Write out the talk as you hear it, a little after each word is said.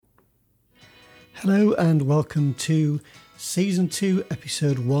Hello and welcome to Season 2,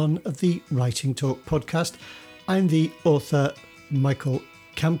 Episode 1 of the Writing Talk podcast. I'm the author Michael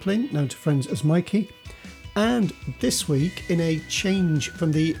Campling, known to friends as Mikey. And this week, in a change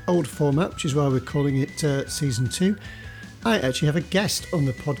from the old format, which is why we're calling it Season 2, I actually have a guest on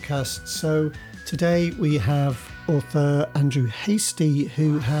the podcast. So today we have author Andrew Hastie,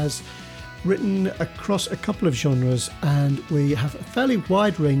 who has written across a couple of genres, and we have a fairly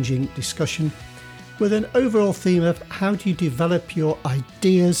wide-ranging discussion with an overall theme of how do you develop your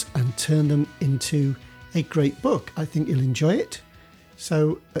ideas and turn them into a great book. I think you'll enjoy it.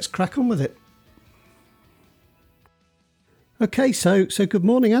 So let's crack on with it. Okay, so good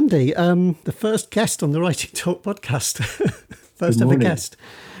morning, Andy. The first guest on the Writing Talk podcast. First ever guest.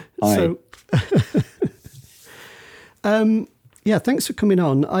 Hi. So, yeah, thanks for coming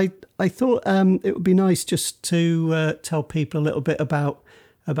on. I thought it would be nice just to tell people a little bit about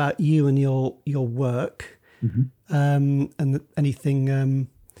you and your work, and anything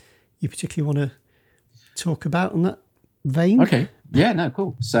you particularly want to talk about in that vein. Okay. Yeah, no,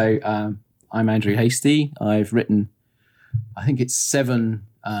 cool. So I'm Andrew Hastie. I've written, I think it's 7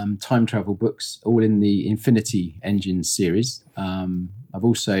 time travel books, all in the Infinity Engine series. I've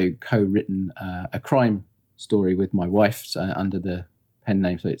also co-written a crime story with my wife under the pen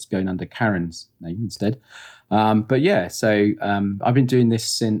name, so it's going under Karen's name instead. But yeah, so I've been doing this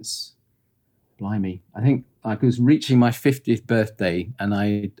since, blimey, I think I was reaching my 50th birthday, and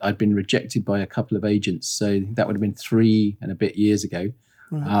I'd been rejected by a couple of agents. So that would have been 3 and a bit years ago.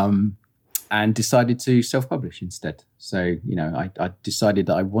 Right. And decided to self-publish instead. So, you know, I decided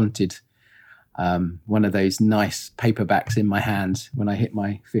that I wanted one of those nice paperbacks in my hand when I hit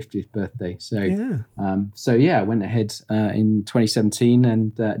my 50th birthday. So, I went ahead in 2017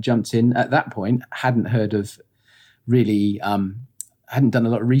 and jumped in. At that point, hadn't heard of really, hadn't done a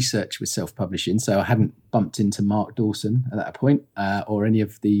lot of research with self-publishing. So I hadn't bumped into Mark Dawson at that point or any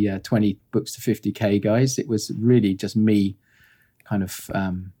of the 20 books to 50K guys. It was really just me kind of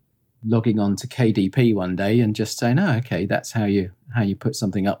logging on to KDP one day and just saying, oh, okay, that's how you put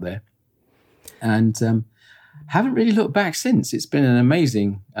something up there. And haven't really looked back since. It's been an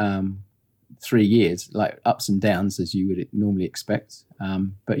amazing 3 years, like ups and downs as you would normally expect.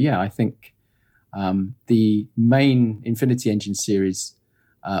 But yeah, I think the main Infinity Engine series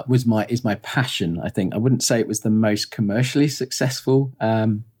is my passion. I think I wouldn't say it was the most commercially successful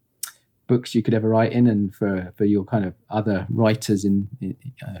books you could ever write in, and for your kind of other writers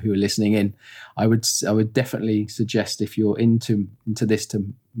who are listening in, I would definitely suggest, if you're into this, to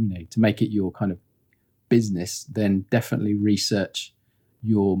make it your kind of business, then definitely research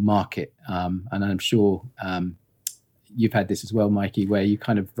your market. And I'm sure you've had this as well, Mikey, where you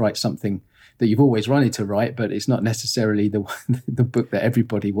kind of write something that you've always wanted to write, but it's not necessarily the book that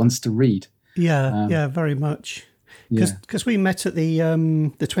everybody wants to read. Yeah, very much. Because we met at the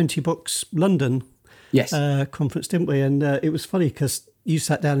 20 Books London conference, didn't we? And it was funny because you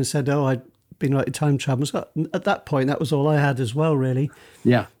sat down and said, oh, I'd been writing time travel. So at that point, that was all I had as well, really.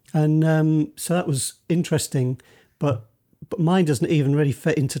 Yeah. And so that was interesting. But mine doesn't even really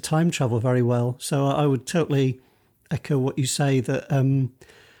fit into time travel very well. So I would totally echo what you say, that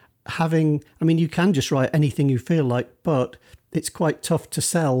you can just write anything you feel like, but it's quite tough to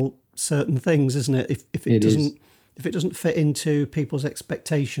sell certain things, isn't it? If it doesn't fit into people's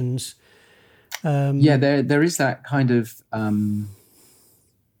expectations. There is that kind of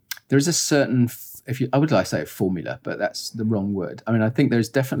there is a certain I would like to say a formula, but that's the wrong word. I mean, I think there's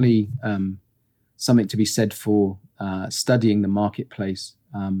definitely something to be said for studying the marketplace.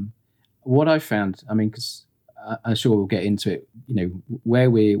 What I found, I mean, because I'm sure we'll get into it,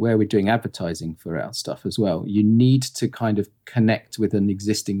 where we're doing advertising for our stuff as well, you need to kind of connect with an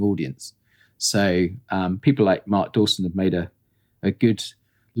existing audience. So people like Mark Dawson have made a good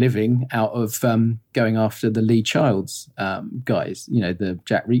living out of going after the Lee Childs guys. The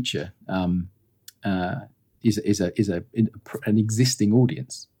Jack Reacher is an existing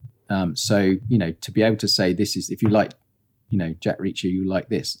audience. So to be able to say, this is, if you like, Jack Reacher, you like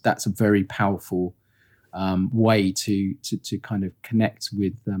this. That's a very powerful way to kind of connect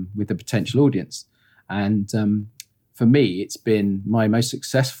with the potential audience. And for me, it's been my most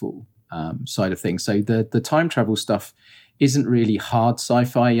successful side of things. So the time travel stuff isn't really hard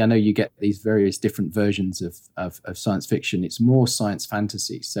sci-fi. I know you get these various different versions of science fiction. It's more science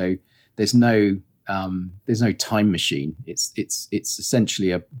fantasy. So there's no time machine. It's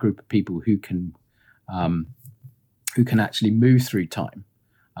essentially a group of people who can actually move through time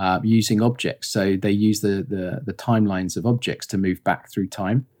using objects. So they use the timelines of objects to move back through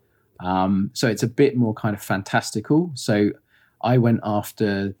time. So it's a bit more kind of fantastical. So I went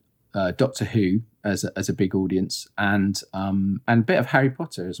after Doctor Who as a big audience, and a bit of Harry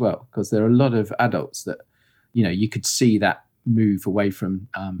Potter as well, because there are a lot of adults that, you know, you could see that move away from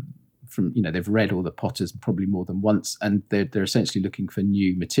you know, they've read all the Potters probably more than once, and they're essentially looking for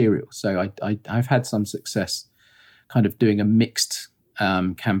new material. So I've had some success kind of doing a mixed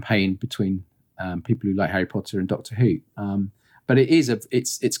campaign between people who like Harry Potter and Doctor Who. But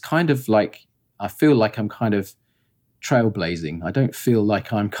it's kind of like, I feel like I'm kind of trailblazing. I don't feel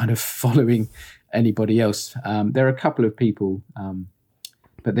like I'm kind of following anybody else. There are a couple of people,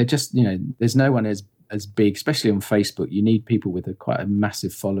 but they're just, you know, there's no one as big, especially on Facebook. You need people with quite a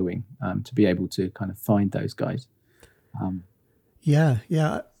massive following to be able to kind of find those guys. Yeah.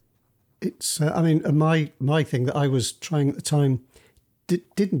 It's, I mean, my thing that I was trying at the time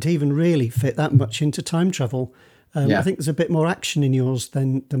didn't even really fit that much into time travel. I think there's a bit more action in yours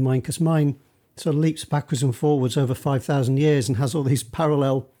than mine, because mine sort of leaps backwards and forwards over 5,000 years and has all these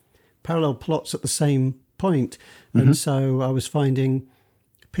parallel plots at the same point. Mm-hmm. And so I was finding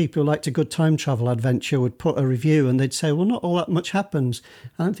people who liked a good time travel adventure would put a review and they'd say, well, not all that much happens.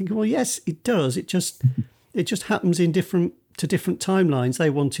 And I'm thinking, well, yes, it does. It just happens in different timelines. They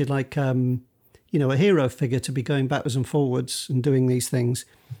wanted like, you know, a hero figure to be going backwards and forwards and doing these things.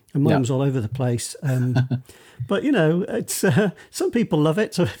 And mine was all over the place. But, you know, it's some people love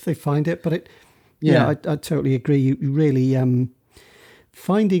it, so if they find it. But I totally agree. You really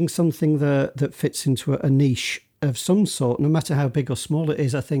finding something that fits into a niche of some sort, no matter how big or small it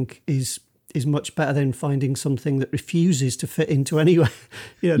is, I think is much better than finding something that refuses to fit into anywhere.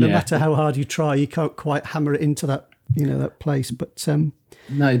 You know, no matter how hard you try, you can't quite hammer it into that, you know, that place. But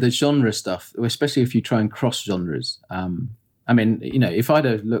no, the genre stuff, especially if you try and cross genres. I mean, you know, if I'd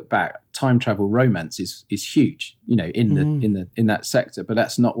have looked back, time travel romance is huge, you know, in that sector. But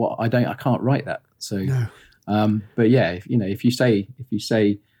that's not what I can't write that. So, no. But yeah, if you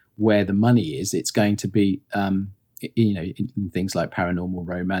say where the money is, it's going to be, you know, in things like paranormal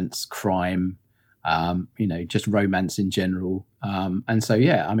romance, crime, you know, just romance in general. And so,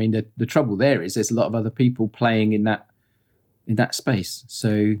 yeah, I mean, the trouble there is there's a lot of other people playing in that space.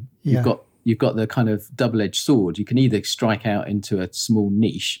 So you've got the kind of double-edged sword. You can either strike out into a small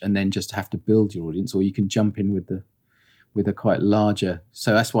niche and then just have to build your audience, or you can jump in with a quite larger.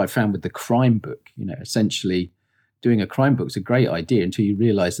 So that's what I found with the crime book. You know, essentially doing a crime book is a great idea until you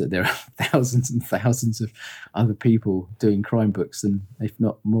realize that there are thousands and thousands of other people doing crime books, and if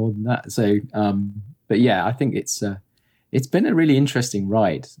not more than that. So, but yeah, I think it's been a really interesting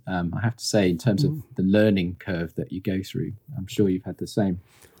ride, I have to say, in terms of the learning curve that you go through. I'm sure you've had the same.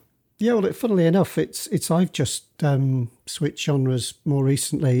 Yeah, well, funnily enough, it's I've just switched genres more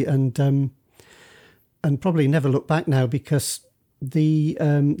recently, and probably never look back now, because the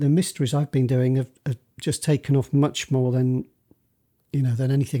mysteries I've been doing have just taken off much more than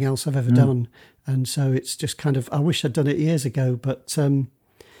anything else I've ever done, and so it's just kind of, I wish I'd done it years ago, but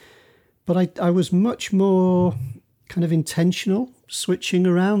I was much more kind of intentional switching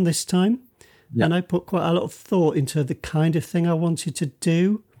around this time, and I put quite a lot of thought into the kind of thing I wanted to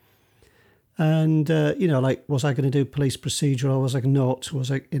do. And, you know, like, was I going to do police procedural? Was I not? Was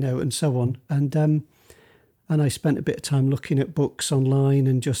I, you know, and so on. And I spent a bit of time looking at books online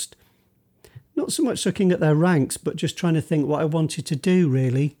and just not so much looking at their ranks, but just trying to think what I wanted to do,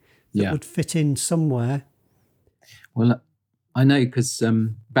 really, that would fit in somewhere. Well, I know because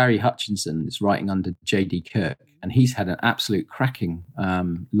Barry Hutchinson is writing under J.D. Kirk, and he's had an absolute cracking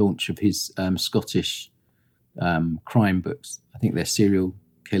launch of his Scottish crime books. I think they're serial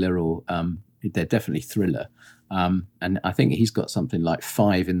killer, or they're definitely thriller, and I think he's got something like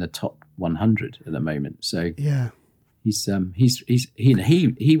 5 in the top 100 at the moment. So he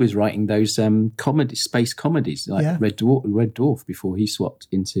was writing those space comedies like Red Dwarf before he swapped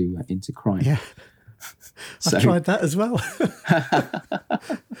into crime. Yeah, so, I tried that as well.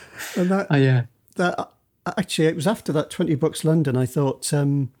 And that actually, it was after that 20 Books London. I thought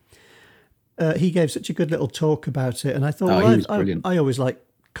he gave such a good little talk about it, and I thought, I always like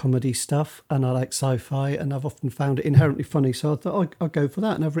comedy stuff, and I like sci-fi, and I've often found it inherently funny, so I thought I'll go for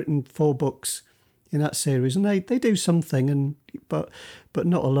that, and I've written 4 books in that series, and they do something, but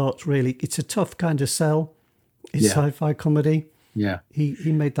not a lot really. It's a tough kind of sell. It's sci-fi comedy. Yeah, he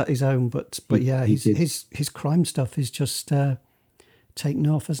made that his own, but his crime stuff is just taken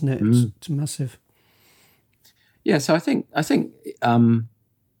off, hasn't it? It's massive. Yeah, so I think I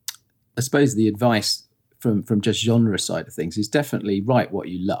suppose the advice from just genre side of things is definitely write what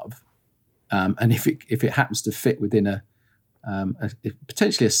you love, and if it happens to fit within a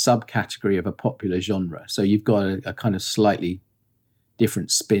potentially a subcategory of a popular genre, so you've got a kind of slightly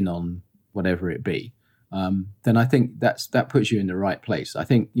different spin on whatever it be, then I think that puts you in the right place. I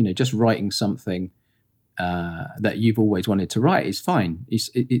think, just writing something that you've always wanted to write is fine.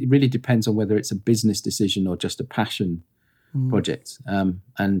 It really depends on whether it's a business decision or just a passion project.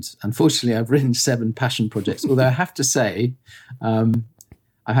 And unfortunately, I've written 7 passion projects, although I have to say,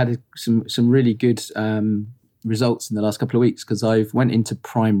 I had some really good results in the last couple of weeks, because I've went into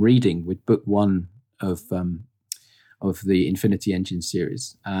Prime Reading with book 1 of the Infinity Engine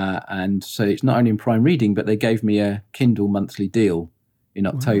series. And so it's not only in Prime Reading, but they gave me a Kindle monthly deal in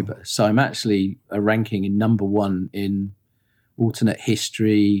October. Wow. So I'm actually ranking in number 1 in alternate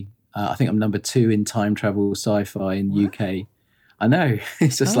history. I think I'm number 2 in time travel sci-fi in the UK. I know.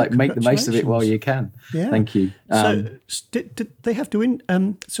 It's just make the most of it while you can. Yeah. Thank you. So did they have to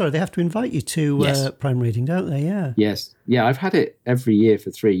they have to invite you to yes. Prime Reading, don't they? Yeah. Yes. Yeah, I've had it every year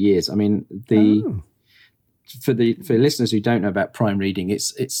for 3 years. I mean, for listeners who don't know about Prime Reading,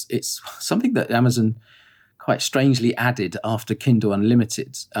 it's something that Amazon quite strangely added after Kindle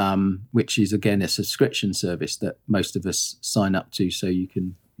Unlimited, which is again a subscription service that most of us sign up to, so you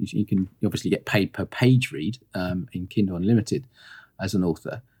can obviously get paid per page read in Kindle Unlimited as an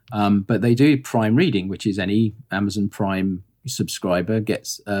author. But they do Prime Reading, which is any Amazon Prime subscriber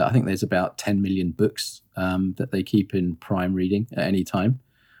gets, I think there's about 10 million books that they keep in Prime Reading at any time.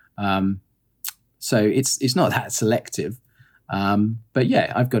 So it's not that selective. But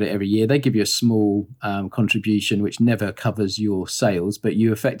yeah, I've got it every year. They give you a small contribution, which never covers your sales, but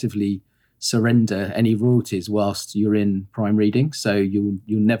you effectively surrender any royalties whilst you're in Prime Reading. So you'll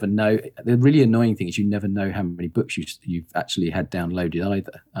never know. The really annoying thing is you never know how many books you've actually had downloaded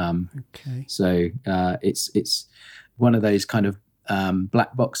either. Okay. So it's one of those kind of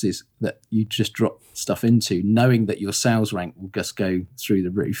black boxes that you just drop stuff into, knowing that your sales rank will just go through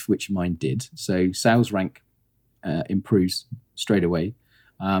the roof, which mine did. So sales rank improves straight away.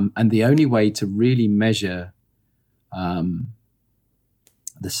 And the only way to really measure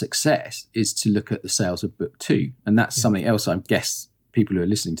the success is to look at the sales of book 2. And that's something else I guess people who are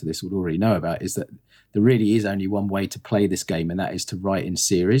listening to this would already know about, is that there really is only one way to play this game, and that is to write in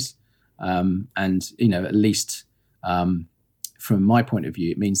series. And, at least from my point of view,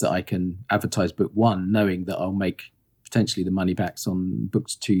 it means that I can advertise book 1 knowing that I'll make potentially the money backs on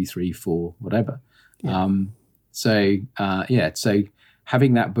books 2, 3, 4, whatever. Yeah. So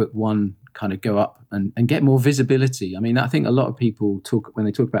having that book 1 kind of go up and get more visibility. I mean, I think a lot of people when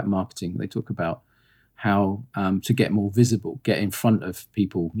they talk about marketing, they talk about how to get more visible, get in front of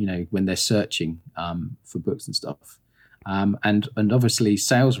people, when they're searching for books and stuff. And obviously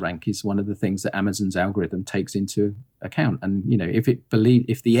sales rank is one of the things that Amazon's algorithm takes into account. And,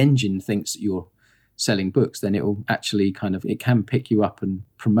 if the engine thinks that you're selling books, then it will actually it can pick you up and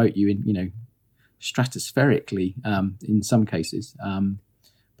promote you in, stratospherically in some cases.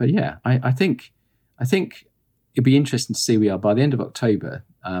 But yeah, I think it'd be interesting to see where we are by the end of October,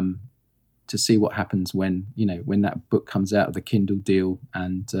 to see what happens when that book comes out of the Kindle deal,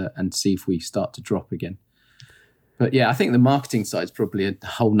 and see if we start to drop again. But yeah, I think the marketing side is probably a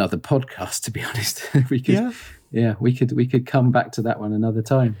whole nother podcast, to be honest. We could come back to that one another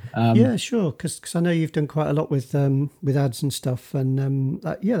time. Yeah, sure. Because I know you've done quite a lot with ads and stuff, and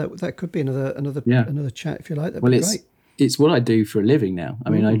that could be another chat if you like. That'd be great. It's what I do for a living now.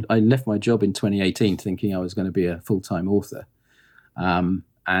 I mean, I left my job in 2018 thinking I was going to be a full-time author.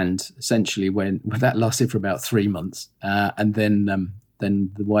 And essentially when that lasted for about 3 months. And then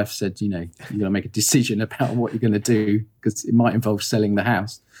the wife said, you've got to make a decision about what you're going to do, because it might involve selling the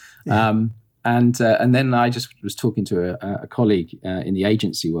house. Yeah. And then I just was talking to a colleague in the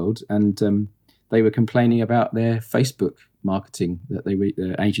agency world, and they were complaining about their Facebook marketing that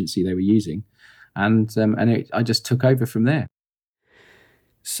the agency they were using. And I just took over from there.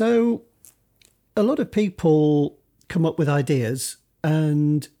 So a lot of people come up with ideas,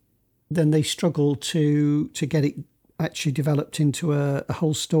 and then they struggle to get it actually developed into a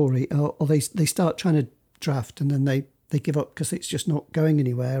whole story, or they start trying to draft, and then they give up because it's just not going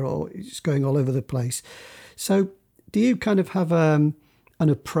anywhere, or it's going all over the place. So do you kind of have an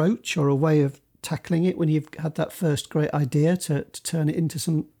approach or a way of tackling it when you've had that first great idea to turn it into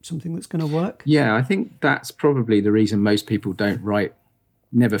something that's going to work? Yeah, I think that's probably the reason most people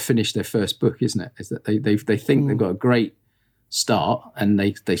never finish their first book, isn't it? Is that they think they've got a great start, and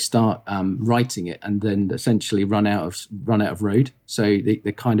they start writing it, and then essentially run out of road. So they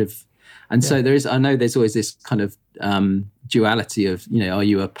kind of, and so I know there's always this kind of duality of, are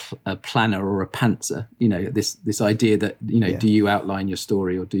you a planner or a pantser? This idea that do you outline your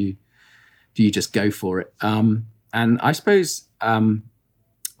story, or do you just go for it? And I suppose I'm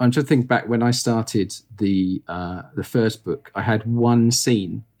trying to think back when I started the first book. I had one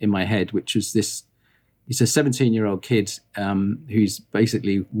scene in my head, which was this he's a 17-year-old kid who's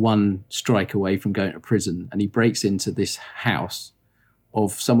basically one strike away from going to prison, and he breaks into this house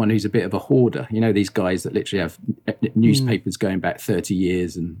of someone who's a bit of a hoarder. You know, these guys that literally have newspapers going back 30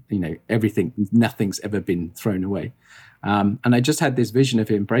 years and, you know, everything, nothing's ever been thrown away. And I just had this vision of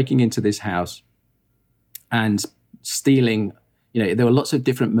him breaking into this house and stealing, you know, there were lots of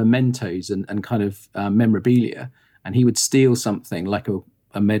different mementos and kind of memorabilia, and he would steal something like a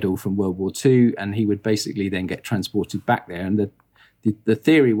medal from World War II, and he would basically then get transported back there. And the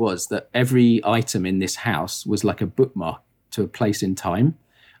theory was that every item in this house was like a bookmark to a place in time,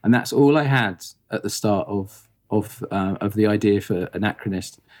 and that's all I had at the start of the idea for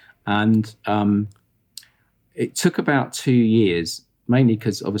Anachronist. And it took about 2 years, mainly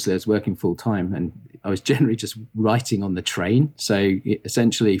because obviously I was working full time and I was generally just writing on the train. So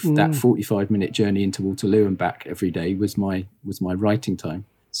essentially that 45-minute journey into Waterloo and back every day was my writing time.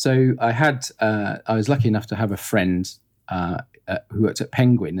 So I was lucky enough to have a friend who worked at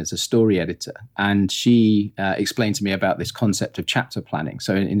Penguin as a story editor, and she explained to me about this concept of chapter planning.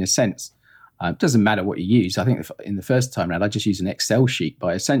 So in a sense, it doesn't matter what you use. I think in the first time around, I just used an Excel sheet,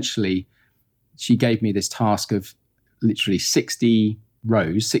 but essentially she gave me this task of literally 60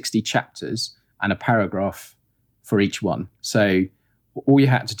 rows, 60 chapters, and a paragraph for each one. So all you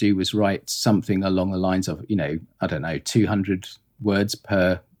had to do was write something along the lines of, you know, I don't know, 200 words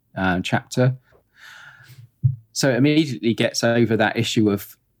per chapter. So it immediately gets over that issue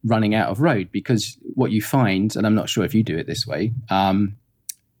of running out of road, because what you find, and I'm not sure if you do it this way,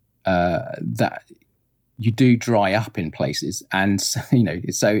 that you do dry up in places, and you know,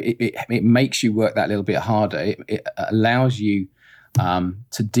 so it makes you work that little bit harder. It allows you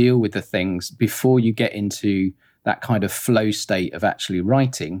to deal with the things before you get into that kind of flow state of actually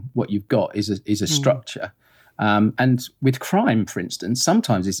writing. What you've got is a structure. And with crime, for instance,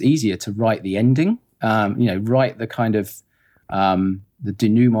 sometimes it's easier to write the ending. Write the kind of the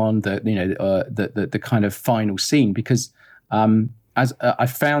denouement, the kind of final scene, because as I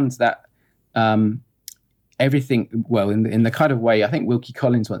found that everything, well, in the kind of way, I think Wilkie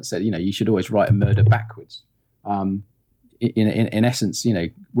Collins once said, you know, you should always write a murder backwards. In essence, you know,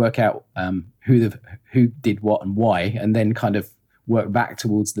 work out who did what and why, and then kind of work back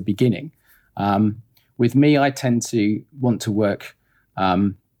towards the beginning. With me, I tend to want to work.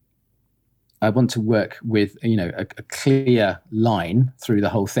 I want to work with, you know, a clear line through the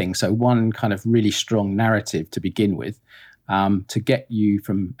whole thing. So one kind of really strong narrative to begin with, to get you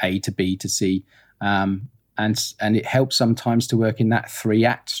from A to B to C. And it helps sometimes to work in that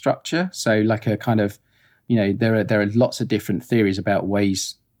 3-act structure. So like a kind of, you know, there are lots of different theories about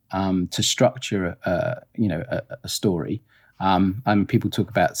ways to structure a story. People talk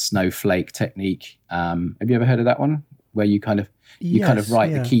about snowflake technique. Have you ever heard of that one? Where you kind of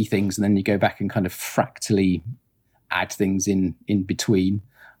write the key things and then you go back and kind of fractally add things in between.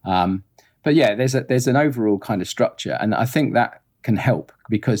 But yeah, there's an overall kind of structure, and I think that can help,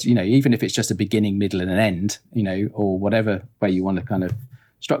 because, you know, even if it's just a beginning, middle, and an end, you know, or whatever way you want to kind of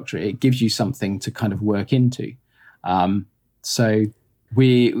structure it, it gives you something to kind of work into. So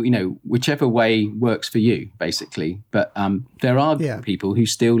whichever way works for you, basically. But there are people who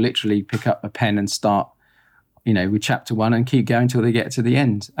still literally pick up a pen and start, you know, with chapter 1 and keep going till they get to the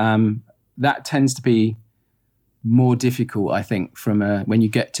end. That tends to be more difficult, I think, from when you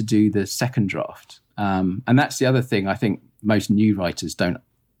get to do the second draft. And that's the other thing I think most new writers don't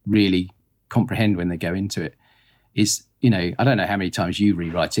really comprehend when they go into it is, you know, I don't know how many times you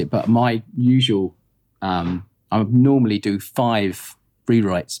rewrite it, but my usual, I normally do 5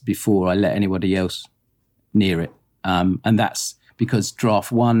 rewrites before I let anybody else near it. And that's because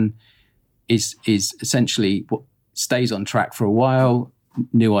draft 1 is essentially what stays on track for a while.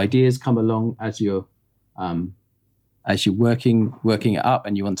 New ideas come along as you're working it up,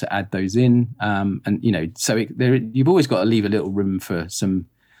 and you want to add those in. And you know, so you've always got to leave a little room for some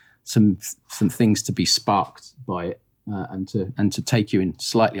things to be sparked by it, and to take you in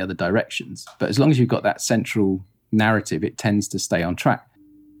slightly other directions. But as long as you've got that central narrative, it tends to stay on track.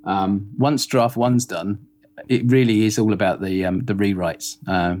 Once draft 1's done, it really is all about the rewrites.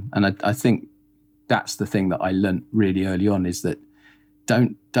 And I think that's the thing that I learnt really early on, is that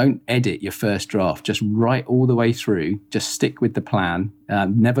don't edit your first draft. Just write all the way through. Just stick with the plan.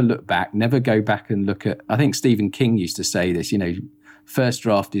 Never look back. Never go back and look at. I think Stephen King used to say this. You know, first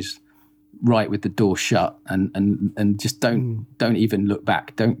draft is write with the door shut, and just don't even look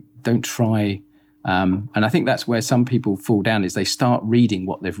back. Don't try. And I think that's where some people fall down, is they start reading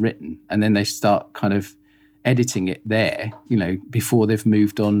what they've written and then they start kind of editing it there, you know, before they've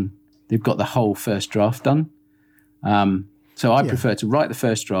moved on. They've got the whole first draft done. So I prefer to write the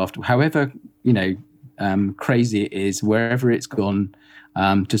first draft, however, you know, crazy it is, wherever it's gone,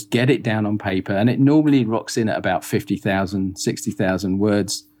 just get it down on paper. And it normally rocks in at about 50,000, 60,000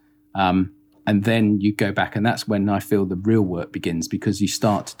 words. And then you go back, and that's when I feel the real work begins, because you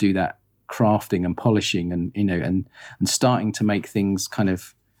start to do that crafting and polishing and, and starting to make things kind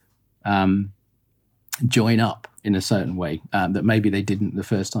of join up in a certain way that maybe they didn't the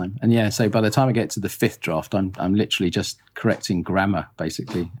first time. And so by the time I get to the fifth draft, I'm literally just correcting grammar,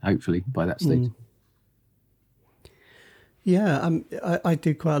 basically, hopefully by that stage. Yeah, I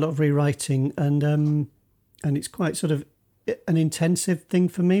do quite a lot of rewriting, and it's quite sort of an intensive thing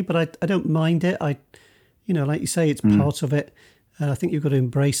for me, but I don't mind it. Like you say, it's part of it. I think you've got to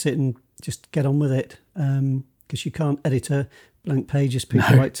embrace it and just get on with it, because you can't edit a blank page, as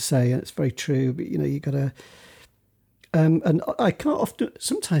people like to say, and it's very true. But you got to. And I can't often.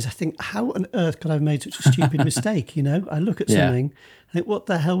 Sometimes I think, how on earth could I have made such a stupid mistake? I look at something, I think, what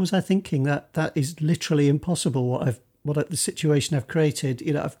the hell was I thinking? That is literally impossible. The situation I've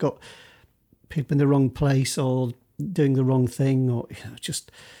created. I've got people in the wrong place, or doing the wrong thing, or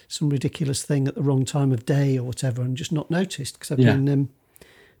just some ridiculous thing at the wrong time of day or whatever, and just not noticed because I've been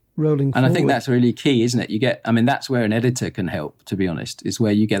rolling and forward. I think that's really key, isn't it? That's where an editor can help, to be honest, is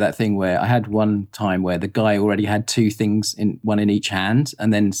where you get that thing where I had one time where the guy already had two things, one in each hand,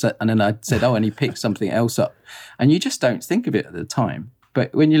 and then I said, and he picked something else up, and you just don't think of it at the time,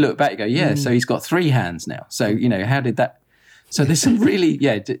 but when you look back you go, so he's got three hands now, so how did that. So there's some really,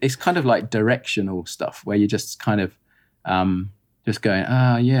 it's kind of like directional stuff where you're just kind of just going,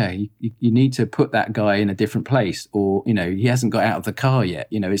 you need to put that guy in a different place, or, he hasn't got out of the car yet.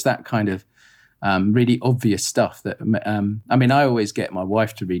 It's that kind of really obvious stuff that, I always get my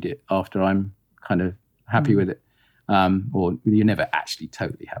wife to read it after I'm kind of happy with it. Or you're never actually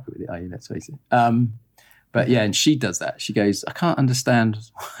totally happy with it, are you? Let's face it. But and she does that. She goes, I can't understand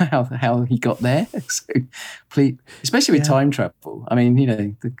how he got there. So please, especially with time travel.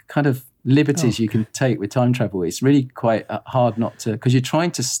 The kind of liberties you can take with time travel, it's really quite hard not to, because you're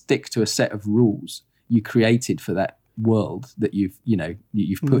trying to stick to a set of rules you created for that world that you've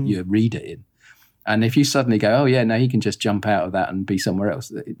put your reader in. And if you suddenly go, he can just jump out of that and be somewhere else,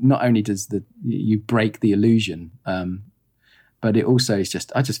 not only does you break the illusion, but it also is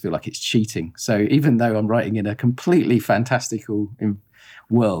I just feel like it's cheating. So even though I'm writing in a completely fantastical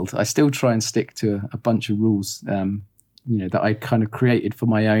world, I still try and stick to a bunch of rules, that I kind of created for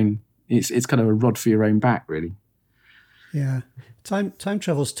my own. It's kind of a rod for your own back, really. Yeah. Time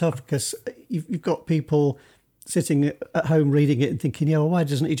travel's tough because you've got people sitting at home reading it and thinking, why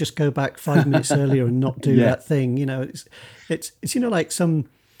doesn't he just go back 5 minutes earlier and not do that thing? It's like some,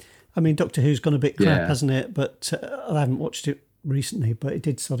 Doctor Who's gone a bit crap, hasn't it? But I haven't watched it recently, but it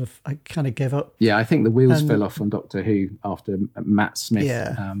did I kind of gave up. Yeah, I think the wheels fell off on Doctor Who after Matt Smith.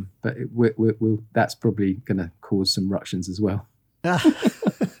 Yeah. But that's probably going to cause some ructions as well. No,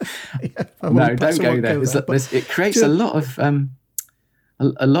 don't go there. It creates a lot of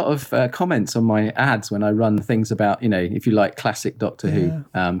comments on my ads when I run things about, if you like classic Doctor Who,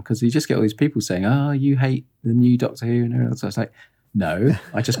 because you just get all these people saying, you hate the new Doctor Who, and everything else. So I was like, no,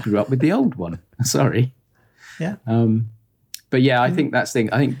 I just grew up with the old one. Sorry. Yeah. But I think that's the thing.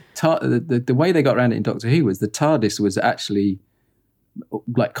 I think the way they got around it in Doctor Who was the TARDIS was actually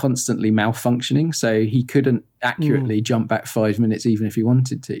like constantly malfunctioning, so he couldn't accurately jump back 5 minutes even if he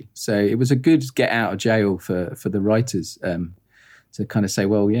wanted to. So it was a good get out of jail for the writers to kind of say,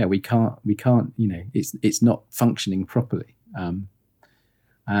 well, we can't, it's not functioning properly.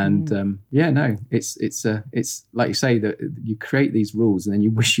 It's like you say, that you create these rules and then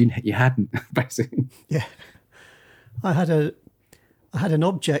you wish you hadn't, basically. Yeah. I had an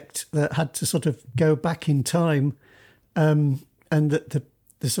object that had to sort of go back in time, and the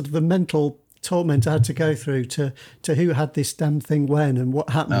sort of the mental torment I had to go through to who had this damn thing when and what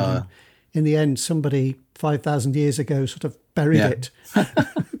happened. And in the end, somebody 5,000 years ago sort of buried it.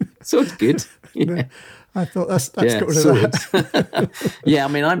 So it's good. Yeah. I thought that's got rid of that. Yeah,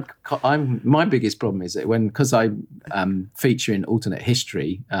 I'm my biggest problem is that because I feature in alternate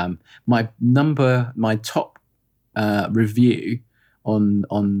history, my top review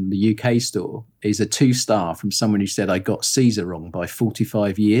on the UK store is a 2-star from someone who said I got Caesar wrong by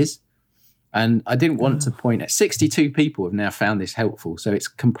 45 years. And I didn't want to point at 62 people have now found this helpful. So it's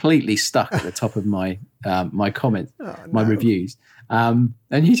completely stuck at the top of my my comments, my reviews. And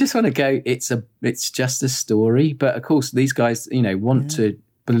you just want to go, it's just a story. But of course, these guys, want to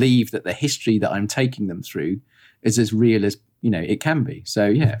believe that the history that I'm taking them through is as real as, it can be.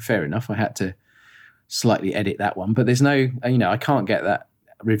 So fair enough. I had to slightly edit that one, but there's no, I can't get that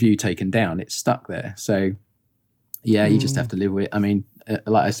review taken down. It's stuck there. So you just have to live with it.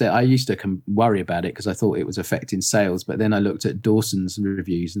 like I said, I used to worry about it because I thought it was affecting sales. But then I looked at Dawson's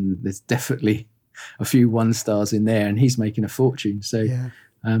reviews, and there's definitely a few 1 stars in there, and he's making a fortune. So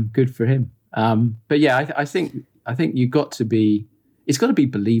good for him. But yeah, I think you've got to be. It's got to be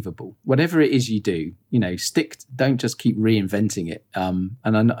believable. Whatever it is you do, don't just keep reinventing it. And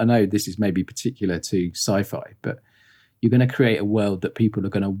I know this is maybe particular to sci-fi, but you're going to create a world that people are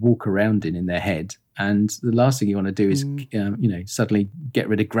going to walk around in their head. And the last thing you want to do is, suddenly get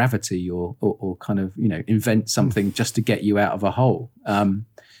rid of gravity or kind of, invent something just to get you out of a hole.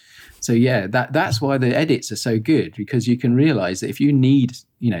 So yeah, that's why the edits are so good, because you can realize that if you need,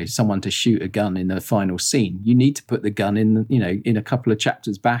 someone to shoot a gun in the final scene, you need to put the gun in, in a couple of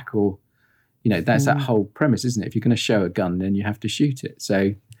chapters back, or, that's that whole premise, isn't it? If you're going to show a gun, then you have to shoot it.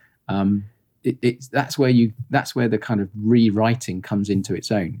 So that's where the kind of rewriting comes into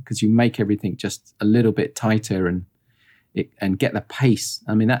its own, because you make everything just a little bit tighter and get the pace.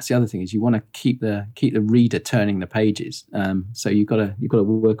 I mean, that's the other thing, is you want to keep the reader turning the pages. So you've got to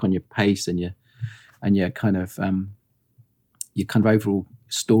work on your pace and your kind of overall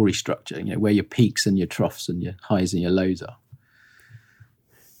story structure. Where your peaks and your troughs and your highs and your lows are.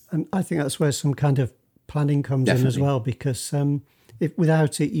 And I think that's where some kind of planning comes in as well, because if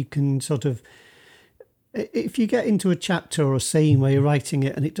without it, you can sort of, if you get into a chapter or a scene where you're writing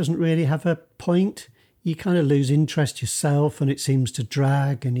it and it doesn't really have a point, you kind of lose interest yourself, and it seems to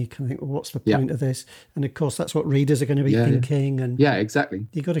drag, and you can think, well, what's the point of this? And of course, that's what readers are going to be thinking. And exactly.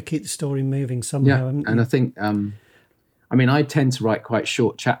 You've got to keep the story moving somehow. And I think, I tend to write quite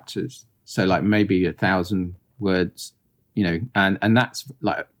short chapters. So like maybe 1,000 words, and that's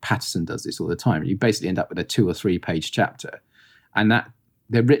like Patterson does this all the time. You basically end up with a 2 or 3 page chapter, and that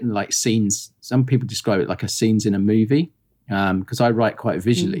they're written like scenes. Some people describe it like a scenes in a movie, because I write quite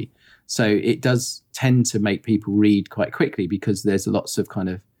visually. So it does tend to make people read quite quickly, because there's lots of kind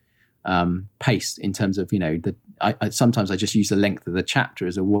of pace in terms of, sometimes I just use the length of the chapter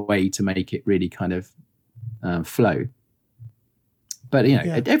as a way to make it really kind of flow. But,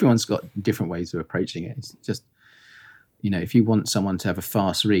 everyone's got different ways of approaching it. It's just, if you want someone to have a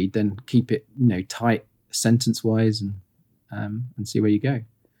fast read, then keep it, tight sentence-wise and see where you go.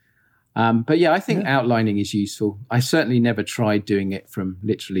 But yeah, I think outlining is useful. I certainly never tried doing it from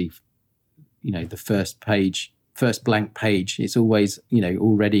literally, the first blank page. It's always,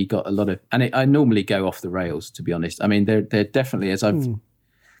 already got a lot of, and I normally go off the rails, to be honest. I mean, they're definitely, as I've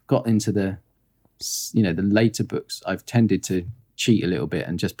got into the later books, I've tended to cheat a little bit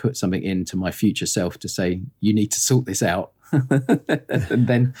and just put something into my future self to say, you need to sort this out,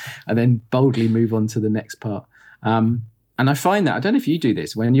 and then boldly move on to the next part. And I find that, I don't know if you do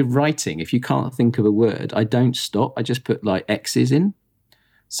this, when you're writing, if you can't think of a word, I don't stop. I just put like X's in.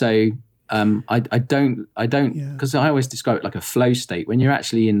 So I don't, because I always describe it like a flow state. When you're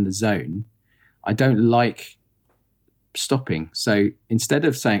actually in the zone, I don't like stopping. So instead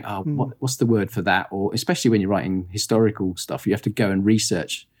of saying, what's the word for that? Or especially when you're writing historical stuff, you have to go and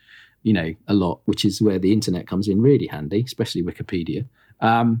research, a lot, which is where the internet comes in really handy, especially Wikipedia.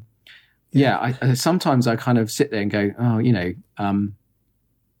 I sometimes I kind of sit there and go,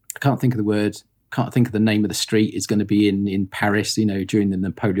 I can't think of the word, can't think of the name of the street is going to be in Paris, during the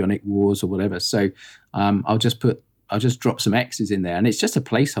Napoleonic Wars or whatever. So I'll just drop some X's in there, and it's just a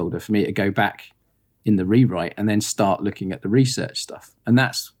placeholder for me to go back in the rewrite and then start looking at the research stuff. And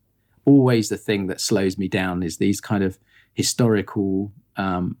that's always the thing that slows me down, is these kind of historical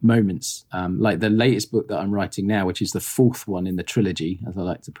moments. Like the latest book that I'm writing now, which is the 4th one in the trilogy, as I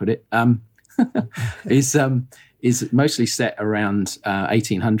like to put it, is mostly set around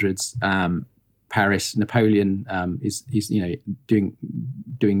 1800s Paris. Napoleon is doing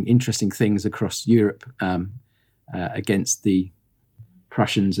interesting things across Europe against the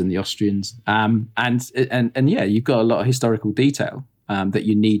Prussians and the Austrians, and you've got a lot of historical detail that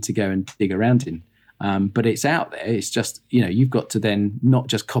you need to go and dig around in. But it's out there. It's just, you've got to then not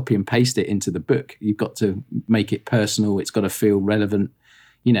just copy and paste it into the book. You've got to make it personal. It's got to feel relevant.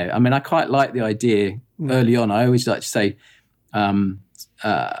 I quite like the idea early on. I always like to say,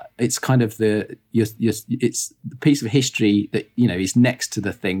 it's kind of it's the piece of history that, is next to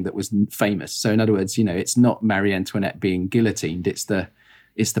the thing that was famous. So in other words, it's not Marie Antoinette being guillotined. It's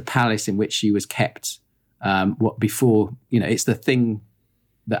the palace in which she was kept. It's the thing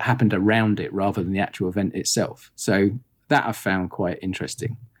that happened around it rather than the actual event itself. So that I found quite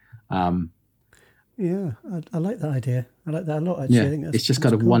interesting. I like that idea. I like that a lot, actually. Yeah, I think it's just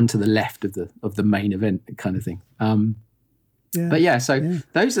kind of cool. One to the left of the main event kind of thing. That's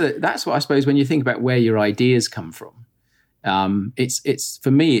what I suppose when you think about where your ideas come from. It's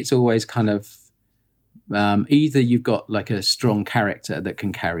for me, it's always kind of either you've got like a strong character that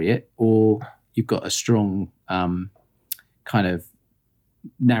can carry it, or you've got a strong kind of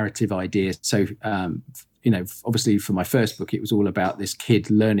narrative idea. So, obviously for my first book, it was all about this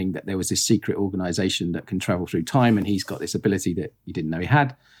kid learning that there was this secret organization that can travel through time, and he's got this ability that he didn't know he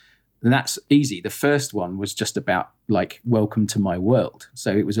had. And that's easy. The first one was just about like, welcome to my world.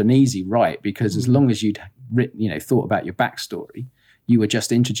 So it was an easy write, because as long as you'd written, thought about your backstory, you were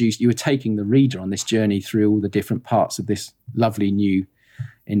just introduced, you were taking the reader on this journey through all the different parts of this lovely new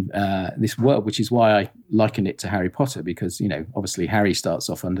this world, which is why I liken it to Harry Potter, because, obviously Harry starts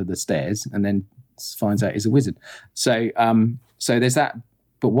off under the stairs and then finds out he's a wizard. So there's that.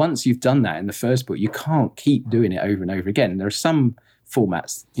 But once you've done that in the first book, you can't keep doing it over and over again. There are some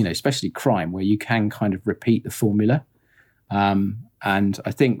formats, especially crime, where you can kind of repeat the formula. And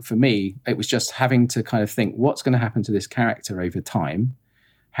I think for me, it was just having to kind of think, what's going to happen to this character over time?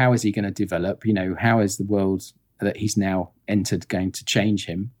 How is he going to develop? How is the world that he's now entered going to change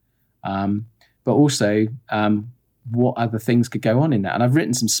him? But also, what other things could go on in that? And I've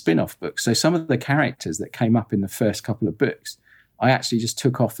written some spin-off books. So some of the characters that came up in the first couple of books, I actually just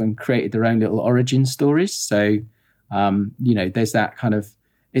took off and created their own little origin stories. So, there's that kind of,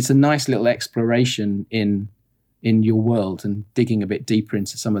 it's a nice little exploration in your world and digging a bit deeper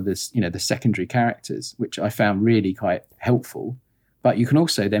into some of this, the secondary characters, which I found really quite helpful. But you can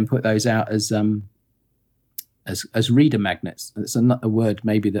also then put those out as reader magnets. It's a word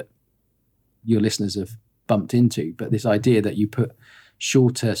maybe that your listeners have bumped into, but this idea that you put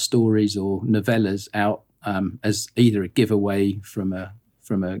shorter stories or novellas out as either a giveaway from a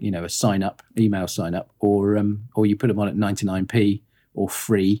email sign up, or you put them on at 99p or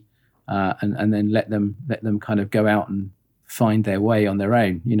free, and then let them kind of go out and find their way on their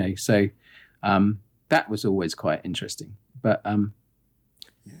own. So that was always quite interesting. But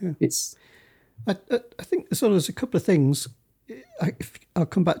it's. I think there's a couple of things. I'll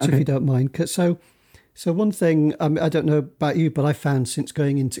come back to if you don't mind. So one thing, I don't know about you, but I found since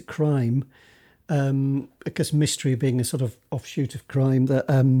going into crime, because mystery being a sort of offshoot of crime, that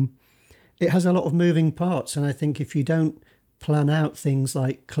it has a lot of moving parts. And I think if you don't plan out things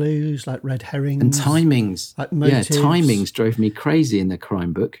like clues, like red herrings. And timings. Like motives. Yeah, timings drove me crazy in the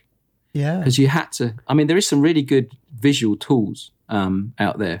crime book. Yeah. Because you had to, there is some really good visual tools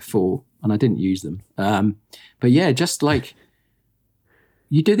out there and I didn't use them. But yeah, just like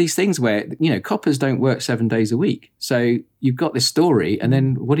you do these things where, coppers don't work 7 days a week. So you've got this story, and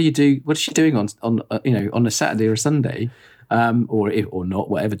then what do you do? What is she doing on a Saturday or a Sunday, or not,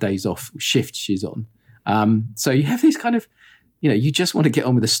 whatever days off shift she's on. So you have these kind of, you just want to get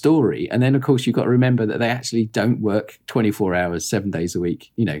on with the story. And then of course you've got to remember that they actually don't work 24 hours, 7 days a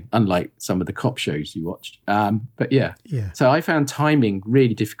week, unlike some of the cop shows you watched. But yeah. So I found timing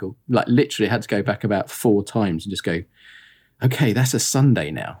really difficult. Like literally had to go back about 4 times and just go, okay, that's a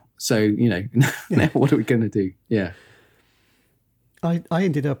Sunday now. So, now what are we going to do? Yeah. I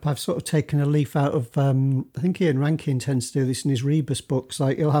ended up, I've sort of taken a leaf out of, I think Ian Rankin tends to do this in his Rebus books.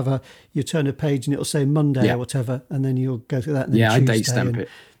 Like you'll have you turn a page and it'll say Monday or whatever, and then you'll go through that. And then I Tuesday date stamp it.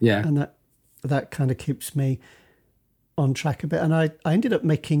 Yeah. And that kind of keeps me on track a bit. And I ended up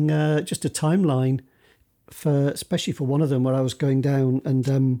making just a timeline especially for one of them, where I was going down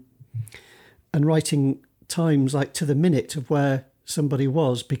and writing times like to the minute of where somebody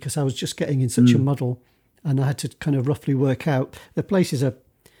was, because I was just getting in such a muddle. And I had to kind of roughly work out the places are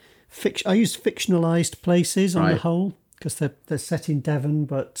I used fictionalized places on the whole, because they're set in Devon,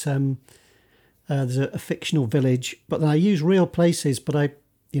 but there's a fictional village. But then I use real places, but I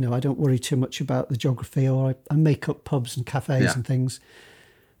don't worry too much about the geography, or I make up pubs and cafes and things,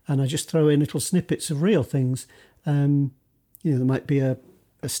 and I just throw in little snippets of real things. There might be a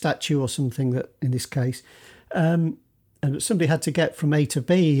statue or something that, in this case. And somebody had to get from A to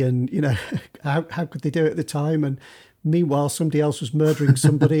B, and how could they do it at the time? And meanwhile, somebody else was murdering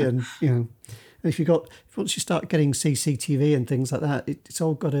somebody, and and once you start getting CCTV and things like that, it's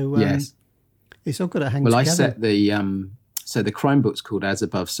all got to it's all got to hang together. Well, I set the crime book's called As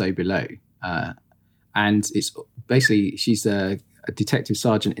Above, So Below, and it's basically she's a detective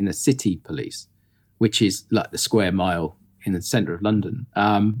sergeant in the City Police, which is like the square mile in the centre of London.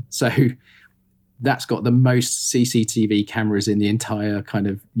 So. That's got the most CCTV cameras in the entire kind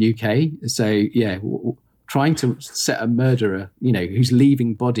of UK. So yeah, trying to set a murderer, who's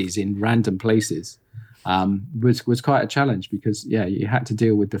leaving bodies in random places, was quite a challenge, because you had to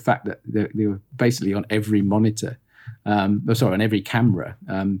deal with the fact that they were basically on every monitor, on every camera,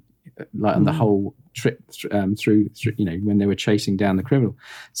 like on the whole trip through, when they were chasing down the criminal.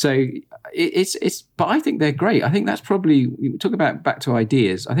 So but I think they're great. I think that's probably, we talk about back to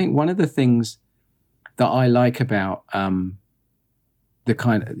ideas. I think one of the things that I like about the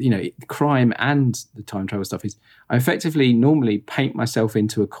kind of, crime and the time travel stuff is I effectively normally paint myself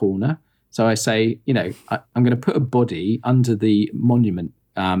into a corner. So I say, I'm going to put a body under the monument.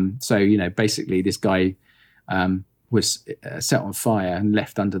 So, basically this guy was set on fire and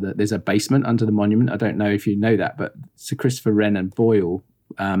left there's a basement under the monument. I don't know if you know that, but Sir Christopher Wren and Boyle,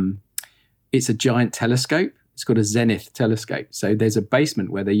 it's a giant telescope. It's called a zenith telescope. So there's a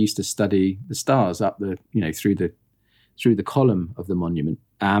basement where they used to study the stars up through the column of the monument.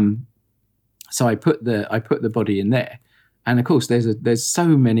 So I put the body in there, and of course there's so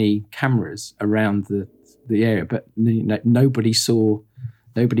many cameras around the area, but nobody saw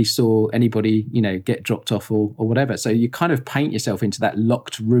anybody get dropped off or whatever. So you kind of paint yourself into that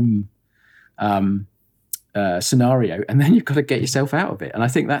locked room scenario, and then you've got to get yourself out of it. And I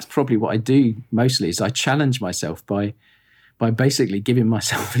think that's probably what I do mostly, is I challenge myself by basically giving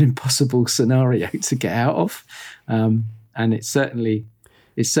myself an impossible scenario to get out of. And it's certainly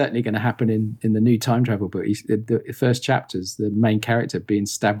going to happen in the new time travel book. The first chapter's the main character being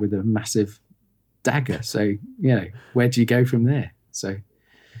stabbed with a massive dagger. So, where do you go from there? So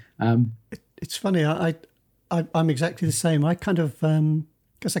it's funny. I'm exactly the same. I kind of,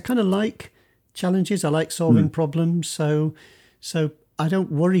 because I kind of like challenges. I like solving problems. So I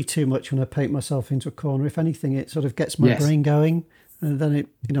don't worry too much when I paint myself into a corner. If anything, it sort of gets my brain going, and then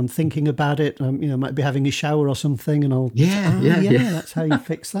I'm thinking about it. Might be having a shower or something, and I'll that's how you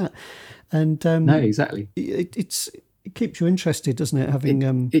fix that. And no, exactly. It keeps you interested, doesn't it?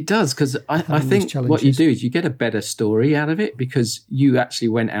 Having it does, because I think what you do is you get a better story out of it because you actually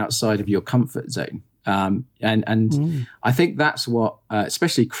went outside of your comfort zone. And I think that's what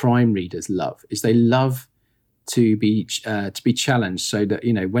especially crime readers love, is they love to be challenged, so that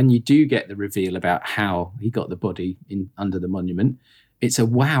when you do get the reveal about how he got the body in under the monument, it's a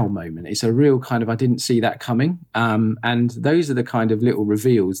wow moment. It's a real kind of I didn't see that coming, and those are the kind of little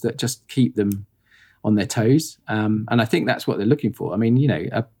reveals that just keep them on their toes, and I think that's what they're looking for. I mean,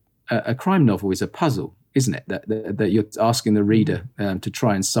 a crime novel is a puzzle, isn't it, that you're asking the reader to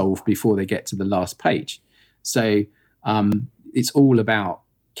try and solve before they get to the last page. So it's all about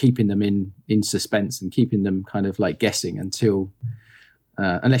keeping them in suspense and keeping them kind of like guessing until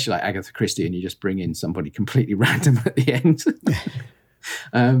unless you're like Agatha Christie and you just bring in somebody completely random at the end.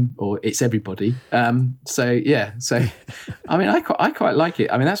 Or it's everybody. So I mean, I quite like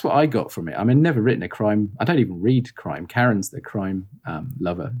it. I mean, that's what I got from it. I mean, never written a crime. I don't even read crime. Karen's the crime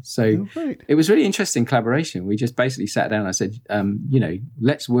lover. So It was really interesting collaboration. We just basically sat down and I said,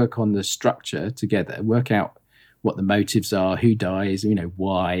 let's work on the structure together, work out what the motives are, who dies,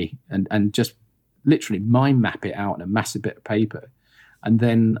 why, and just literally mind map it out on a massive bit of paper. And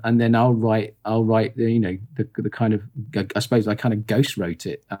then I'll write the kind of, I suppose I kind of ghost wrote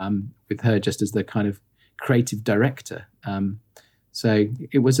it with her just as the kind of creative director. So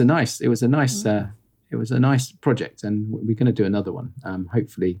it was a nice project, and we're going to do another one.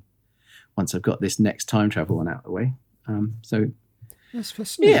 Hopefully, once I've got this next time travel one out of the way. So that's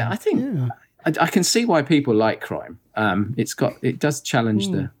fascinating. Yeah, I think. Yeah. I can see why people like crime. It does challenge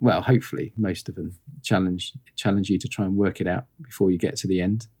hopefully most of them challenge you to try and work it out before you get to the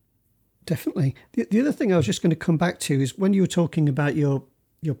end. Definitely. The other thing I was just going to come back to is when you were talking about your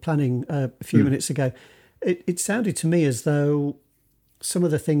planning a few minutes ago, it sounded to me as though some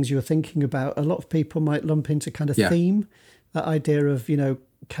of the things you were thinking about, a lot of people might lump into kind of theme, that idea of,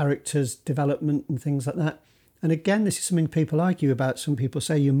 characters development and things like that. And again, this is something people argue about. Some people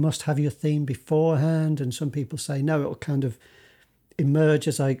say you must have your theme beforehand, and some people say no, it'll kind of emerge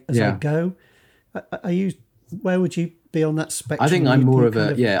as I go. Are you? Where would you be on that spectrum? I think I'm more of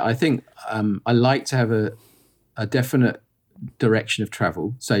a I think I like to have a definite direction of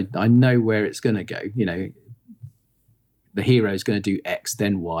travel, so I know where it's going to go. The hero is going to do X,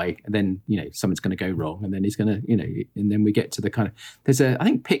 then Y, and then something's going to go wrong, and then he's going to and then we get to the kind of I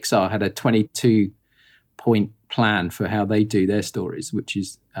think Pixar had a 22-point plan for how they do their stories, which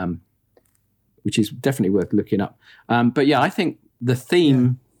is definitely worth looking up. But I think the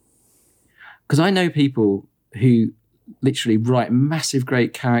theme, because I know people who literally write massive,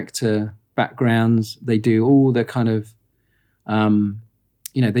 great character backgrounds. They do all the kind of,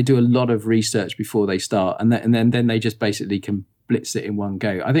 they do a lot of research before they start, and then they just basically can blitz it in one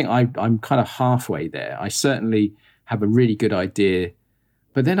go. I think I'm kind of halfway there. I certainly have a really good idea,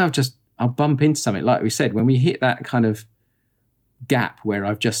 but then I'll bump into something, like we said, when we hit that kind of gap where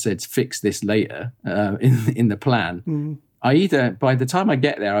I've just said fix this later in the plan. By the time I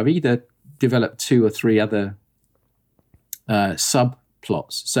get there, I've either developed 2 or 3 other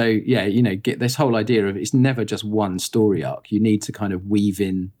subplots. So get this whole idea of it's never just one story arc. You need to kind of weave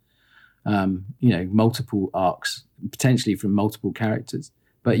in multiple arcs, potentially from multiple characters.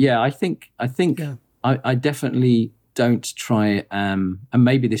 But yeah, I think Yeah. I definitely don't try, and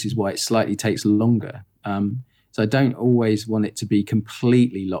maybe this is why it slightly takes longer. So I don't always want it to be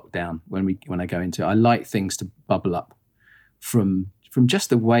completely locked down when I go into it. I like things to bubble up from just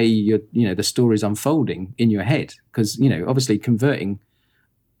the way the story's unfolding in your head, because obviously converting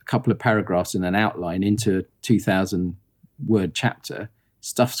a couple of paragraphs in an outline into a 2,000 word chapter,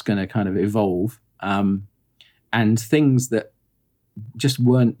 stuff's going to kind of evolve, and things that just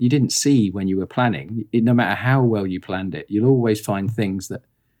you didn't see when you were planning. No matter how well you planned it, you'll always find things that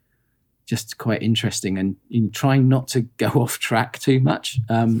just quite interesting, and trying not to go off track too much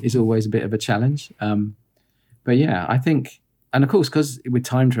is always a bit of a challenge. But yeah, I think, and of course, because with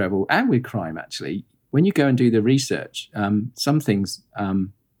time travel and with crime, actually, when you go and do the research, some things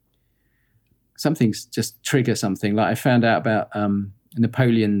just trigger something. Like I found out about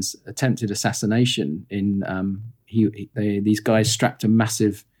Napoleon's attempted assassination. These guys strapped a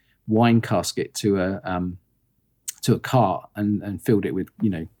massive wine casket to a cart and filled it with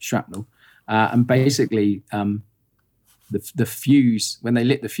shrapnel, and basically the fuse, when they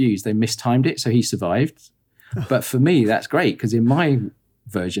lit the fuse, they mistimed it, so he survived. But for me, that's great, because in my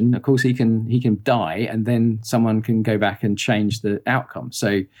version, of course, he can die, and then someone can go back and change the outcome.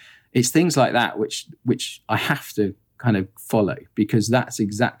 So it's things like that which I have to kind of follow, because that's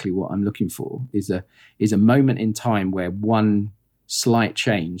exactly what I'm looking for, is a moment in time where one slight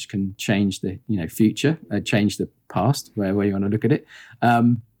change can change the future, change the past, where you want to look at it.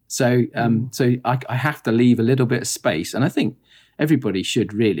 So I have to leave a little bit of space, and I think everybody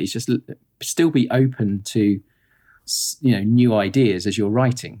should really just still be open to new ideas as you're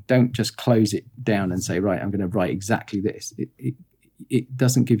writing. Don't just close it down and say, right, I'm going to write exactly this. It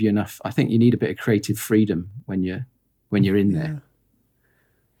doesn't give you enough. I think you need a bit of creative freedom when you're in there.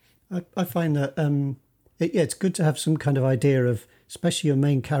 I find that it's good to have some kind of idea of, especially your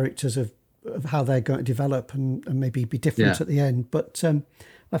main characters, of how they're going to develop and maybe be different at the end. But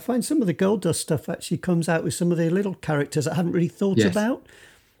I find some of the Gold Dust stuff actually comes out with some of the little characters I haven't really thought about.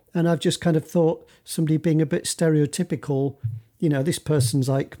 And I've just kind of thought somebody being a bit stereotypical, this person's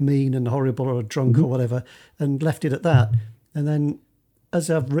like mean and horrible or drunk or whatever, and left it at that. And then as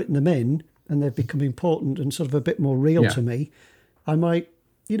I've written them in and they've become important and sort of a bit more real to me, I might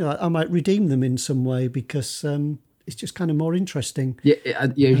redeem them in some way, because it's just kind of more interesting.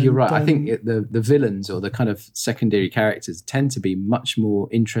 Yeah, you're right. I think the villains or the kind of secondary characters tend to be much more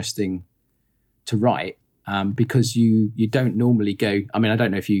interesting to write, because you don't normally go. I mean, I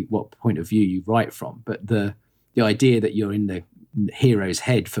don't know what point of view you write from, but the idea that you're in the hero's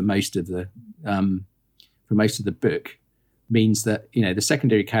head for most of the book means that the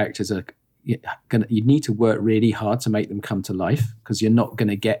secondary characters are you need to work really hard to make them come to life, because you're not going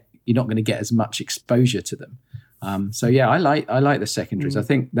to get as much exposure to them. So yeah, I like the secondaries. I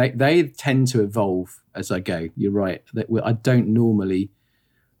think they tend to evolve as I go. You're right. I don't normally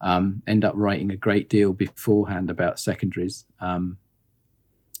end up writing a great deal beforehand about secondaries. I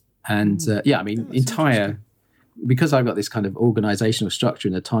mean, because I've got this kind of organizational structure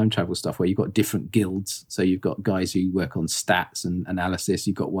in the time travel stuff where you've got different guilds. So you've got guys who work on stats and analysis.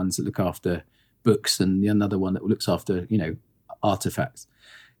 You've got ones that look after books, and another one that looks after, artifacts.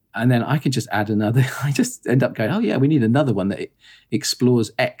 And then I can just add another. I just end up going, oh yeah, we need another one that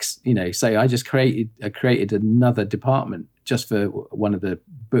explores X. So I just created another department just for one of the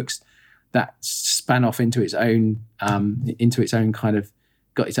books that span off into its own kind of,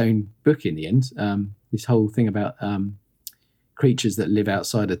 got its own book in the end. This whole thing about creatures that live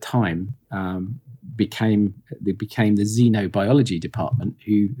outside of time became the xenobiology department,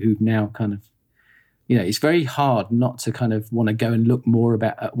 who've now kind of, it's very hard not to kind of want to go and look more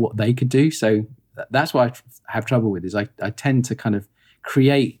about what they could do. So that's what I have trouble with, is I tend to kind of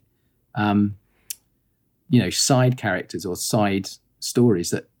create, side characters or side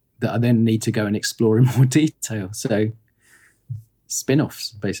stories that I then need to go and explore in more detail. So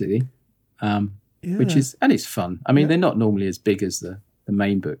spin-offs, basically, which is, and it's fun. I mean, they're not normally as big as the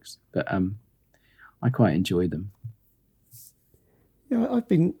main books, but I quite enjoy them. Yeah, I've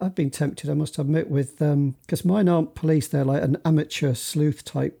been tempted, I must admit, with because mine aren't police; they're like an amateur sleuth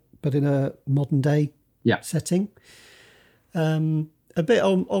type, but in a modern day setting. A bit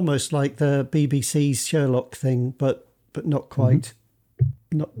almost like the BBC's Sherlock thing, but not quite.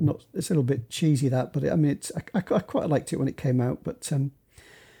 Not it's a little bit cheesy, that, but I quite liked it when it came out, but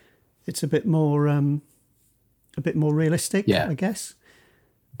it's a bit more realistic, I guess.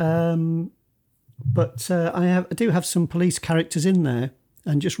 But I do have some police characters in there,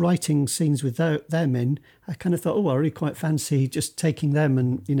 And just writing scenes with them in, I kind of thought, I really quite fancy just taking them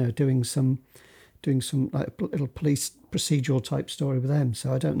and, doing some like little police procedural type story with them.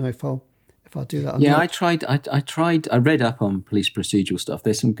 So I don't know if I'll do that or Yeah, not. I read up on police procedural stuff.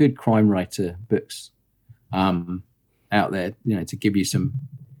 There's some good crime writer books out there, to give you some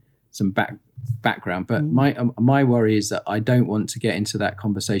background. But my worry is that I don't want to get into that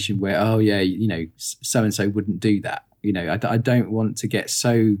conversation where, so and so wouldn't do that. I don't want to get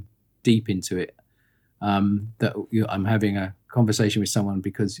so deep into it that I'm having a conversation with someone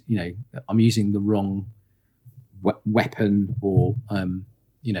because I'm using the wrong weapon or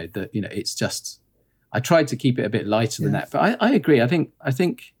it's just. I tried to keep it a bit lighter than that, but I agree. I think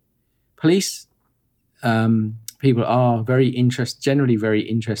police people are generally very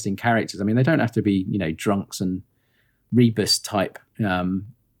interesting characters. I mean, they don't have to be drunks and rebus type. Who's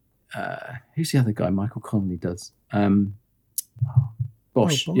the other guy? Michael Connelly does.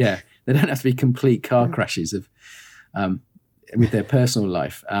 Bosch. Yeah, they don't have to be complete car crashes of with their personal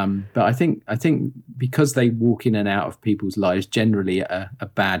life. But I think because they walk in and out of people's lives generally at a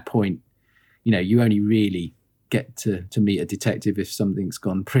bad point, you only really get to meet a detective if something's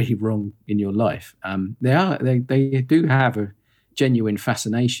gone pretty wrong in your life. They do have a genuine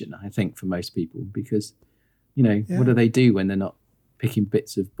fascination, I think, for most people because, what do they do when they're not picking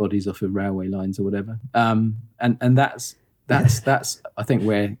bits of bodies off of railway lines or whatever? And that's I think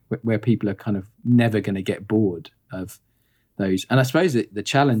where people are kind of never going to get bored of those. And I suppose the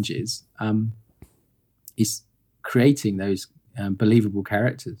challenge is creating those believable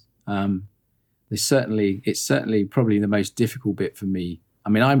characters. It's certainly probably the most difficult bit for me. I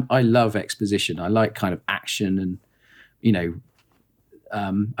mean, I love exposition. I like kind of action, and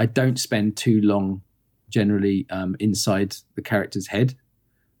I don't spend too long generally inside the character's head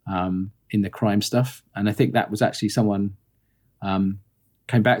in the crime stuff. And I think that was actually someone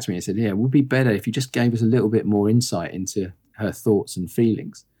came back to me and said, "Yeah, it would be better if you just gave us a little bit more insight into her thoughts and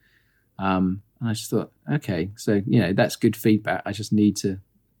feelings." And I just thought, okay, so that's good feedback. I just need to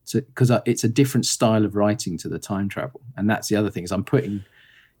because it's a different style of writing to the time travel, and that's the other thing is I'm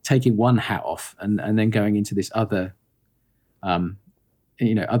taking one hat off and then going into this other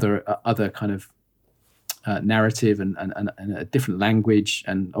other kind of narrative and a different language,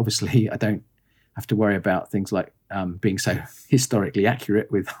 and obviously I don't have to worry about things like being so historically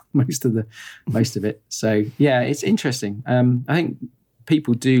accurate with most of it. So yeah, it's interesting. I think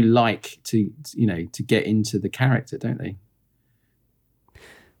people do like to get into the character, don't they?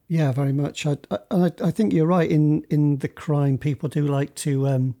 Yeah, very much. I think you're right. In the crime, people do like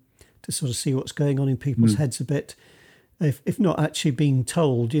to sort of see what's going on in people's heads a bit, if not actually being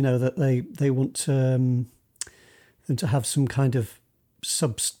told, that they want them to have some kind of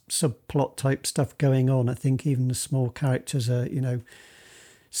subplot type stuff going on. I think even the small characters are,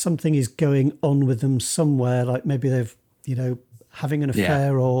 something is going on with them somewhere. Like maybe they've, having an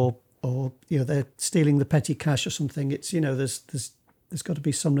affair or they're stealing the petty cash or something. It's there's got to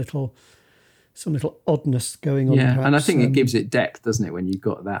be some little oddness going on. Yeah, perhaps. And I think it gives it depth, doesn't it, when you've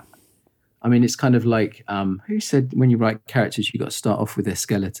got that? I mean, it's kind of like who said when you write characters, you got to start off with their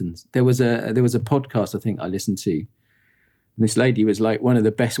skeletons. There was a podcast I think I listened to, and this lady was like, one of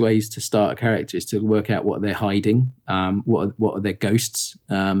the best ways to start a character is to work out what they're hiding. What are their ghosts?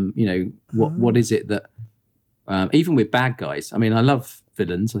 What is it that even with bad guys? I mean, I love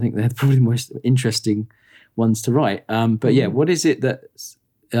villains. I think they're probably the most interesting ones to write. But yeah, what is it that's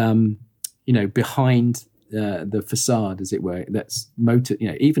behind the facade, as it were, that's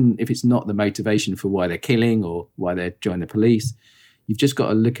even if it's not the motivation for why they're killing or why they're joining the police, you've just got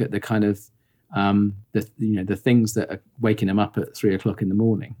to look at the kind of the things that are waking them up at 3 o'clock in the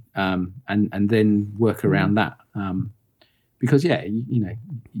morning, and then work around that. Because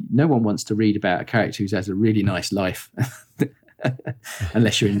no one wants to read about a character who has a really nice life.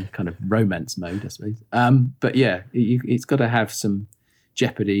 Unless you're in kind of romance mode, I suppose. But yeah, it's got to have some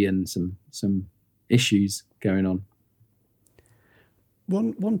jeopardy and some issues going on.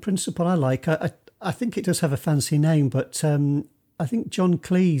 One principle I like, I think it does have a fancy name, but I think John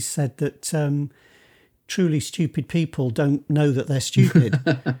Cleese said that truly stupid people don't know that they're stupid.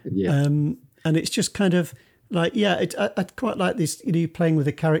 Yeah. And it's just kind of like, I'd quite like this, playing with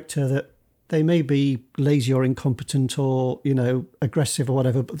a character that they may be lazy or incompetent or, aggressive or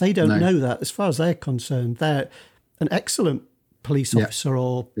whatever, but they don't know that. As far as they're concerned, they're an excellent police officer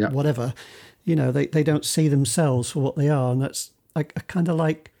or whatever. They don't see themselves for what they are. And that's, I kind of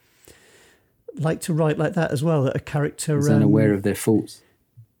like to write like that as well, that a character... is unaware of their faults.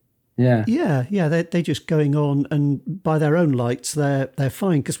 Yeah. Yeah, they're just going on, and by their own lights, they're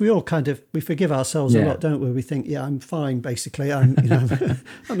fine. Because we all we forgive ourselves a lot, don't we? We think, yeah, I'm fine. Basically, I'm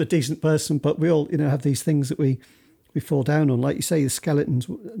I'm a decent person, but we all have these things that we fall down on. Like you say, the skeletons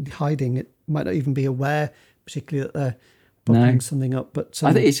hiding. It might not even be aware, particularly that they're bottling something up. But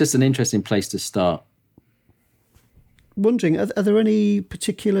I think it's just an interesting place to start. Wondering, are there any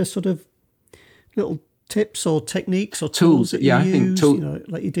particular sort of little tips or techniques or tools that you use? I think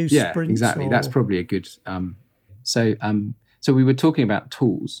like you do sprints. Exactly. That's probably a good. So we were talking about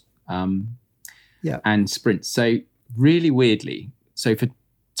tools. And sprints. So really weirdly, so for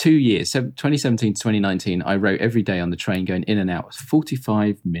 2 years, 2017 to 2019, I wrote every day on the train going in and out. It was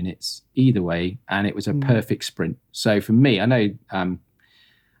 45 minutes either way, and it was a perfect sprint. So for me, I know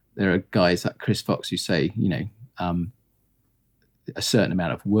there are guys like Chris Fox who say, a certain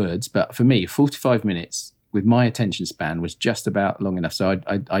amount of words, but for me, 45 minutes with my attention span was just about long enough. So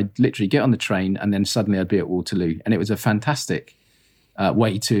I'd literally get on the train and then suddenly I'd be at Waterloo, and it was a fantastic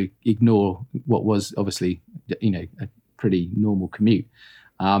way to ignore what was obviously, a pretty normal commute.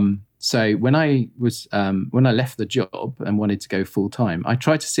 So when I left the job and wanted to go full time, I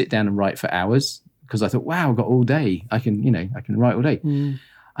tried to sit down and write for hours because I thought, wow, I've got all day. I can write all day.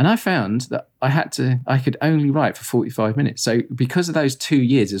 And I found that I could only write for 45 minutes. So because of those 2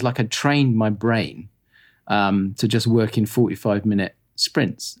 years, it's like I trained my brain to just work in 45-minute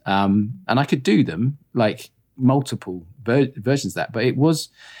sprints. And I could do them like multiple versions of that. But it was,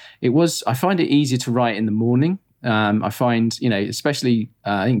 I find it easier to write in the morning. I find, especially,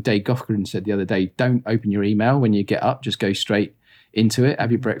 I think Dave Goffgren said the other day, don't open your email when you get up, just go straight into it,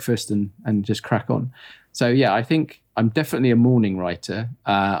 have your breakfast and just crack on. So yeah, I think I'm definitely a morning writer.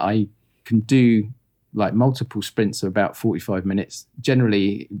 I can do like multiple sprints of about 45 minutes,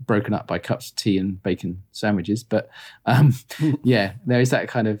 generally broken up by cups of tea and bacon sandwiches. But yeah, there is that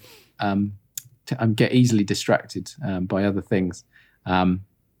kind of, I get easily distracted by other things. And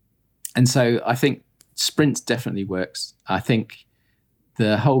so I think sprints definitely works. I think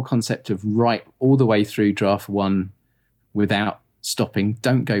the whole concept of write all the way through draft one without stopping,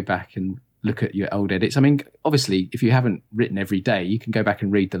 don't go back and look at your old edits. I mean, obviously, if you haven't written every day, you can go back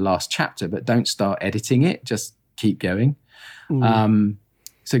and read the last chapter, but don't start editing it. Just keep going.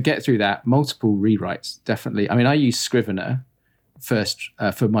 So get through that. Multiple rewrites, definitely. I mean, I use Scrivener first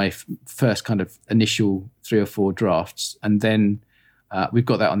for my first kind of initial 3 or 4 drafts, and then we've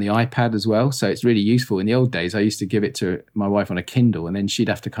got that on the iPad as well. So it's really useful. In the old days, I used to give it to my wife on a Kindle, and then she'd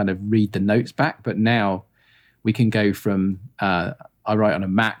have to kind of read the notes back. But now we can go from I write on a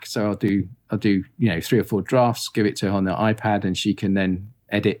Mac, so I'll do 3 or 4 drafts, give it to her on the iPad, and she can then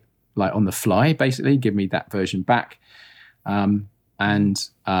edit like on the fly, basically give me that version back.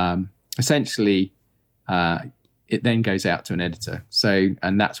 Essentially, it then goes out to an editor. So,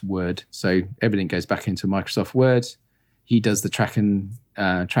 and that's Word. So everything goes back into Microsoft Word. He does the tracking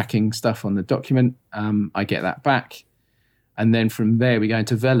stuff on the document. I get that back. And then from there, we go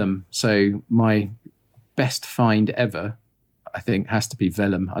into Vellum. So my best find ever, I think, has to be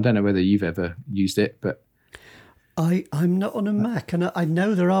Vellum. I don't know whether you've ever used it, but I'm not on a Mac, and I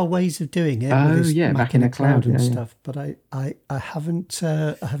know there are ways of doing it. Oh, with yeah, Mac back in the cloud and stuff. But I haven't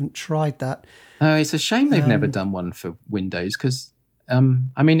tried that. It's a shame they've never done one for Windows because,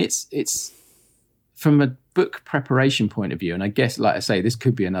 I mean, it's from a book preparation point of view, and I guess, like I say, this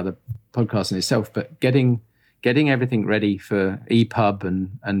could be another podcast in itself. But getting everything ready for EPUB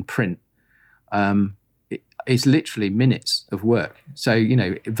and print. It's literally minutes of work. So,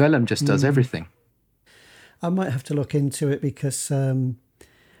 Vellum just does everything. I might have to look into it because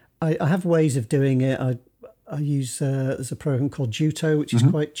I have ways of doing it. I use there's a program called Juto, which is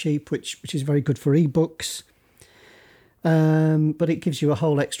quite cheap, which is very good for ebooks. But it gives you a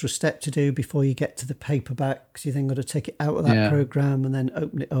whole extra step to do before you get to the paperback, because you then got to take it out of that program and then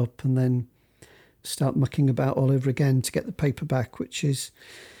open it up and then start mucking about all over again to get the paperback, which is...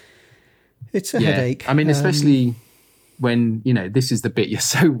 It's a headache. I mean, especially when, this is the bit you're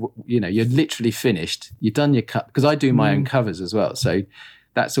so, you're literally finished. You've done your cut, because I do my own covers as well. So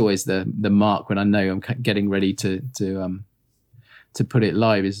that's always the mark when I know I'm getting ready to put it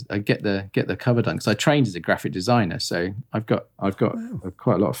live, is I get the cover done, because I trained as a graphic designer. So I've got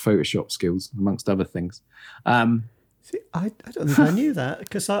quite a lot of Photoshop skills amongst other things. See, I don't think I knew that,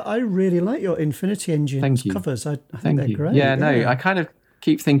 because I really like your Infinity Engine covers. I think they're great. Yeah, no, I kind of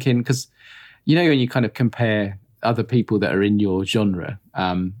keep thinking, because when you kind of compare other people that are in your genre,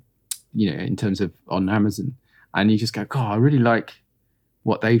 in terms of on Amazon, and you just go, God, I really like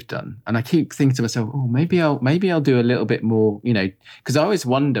what they've done. And I keep thinking to myself, oh, maybe I'll do a little bit more, because I always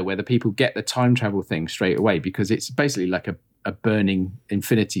wonder whether people get the time travel thing straight away, because it's basically like a burning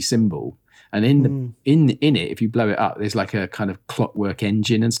infinity symbol. And in it, if you blow it up, there's like a kind of clockwork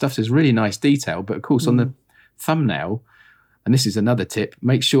engine and stuff. So there's really nice detail. But of course, on the thumbnail, and this is another tip,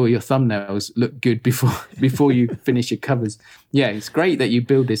 make sure your thumbnails look good before you finish your covers. Yeah, it's great that you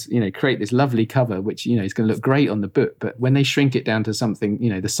build this, create this lovely cover, which, is going to look great on the book. But when they shrink it down to something,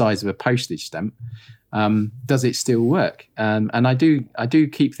 the size of a postage stamp, does it still work? And I do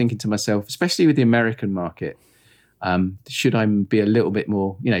keep thinking to myself, especially with the American market, should I be a little bit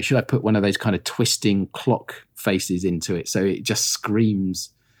more, should I put one of those kind of twisting clock faces into it so it just screams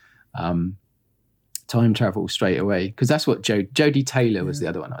time travel straight away? Because that's what Jodie Taylor was the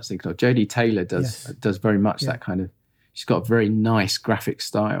other one I was thinking of. Jodie Taylor does very much that kind of, she's got a very nice graphic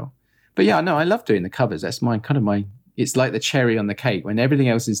style. But yeah, no, I love doing the covers. That's my it's like the cherry on the cake. When everything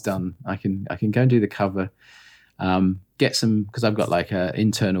else is done, I can go and do the cover. Get some, because I've got like an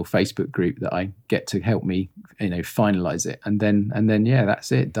internal Facebook group that I get to help me, finalize it, and then yeah,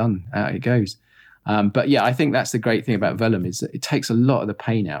 that's it, done, out it goes. But yeah, I think that's the great thing about Vellum is that it takes a lot of the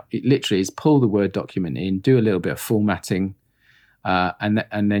pain out. It literally is pull the Word document in, do a little bit of formatting,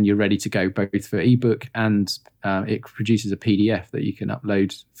 and then you're ready to go, both for ebook and it produces a PDF that you can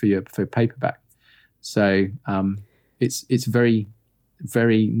upload for paperback. So it's very,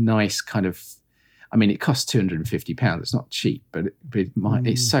 very nice kind of. I mean, it costs £250. It's not cheap, but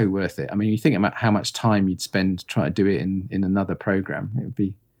it's so worth it. I mean, you think about how much time you'd spend trying to do it in another program. It would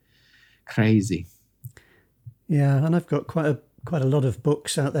be crazy. Yeah, and I've got quite a lot of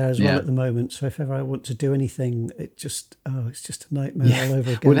books out there as well at the moment. So if ever I want to do anything, it's just a nightmare all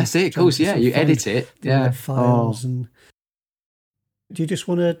over again. Well, that's it. Of course, yeah. You edit it. Yeah. Files and. Do you just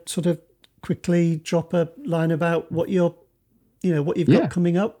want to sort of quickly drop a line about what you've got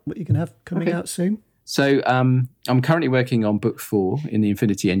coming up, what you can have coming out soon? So I'm currently working on book 4 in the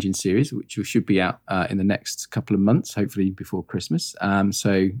Infinity Engine series, which should be out in the next couple of months, hopefully before Christmas.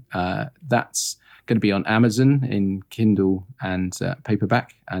 So that's going to be on Amazon in Kindle and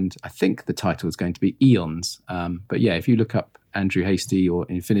paperback. And I think the title is going to be Eons. But yeah, if you look up Andrew Hastie or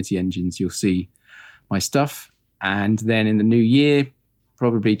Infinity Engines, you'll see my stuff. And then in the new year,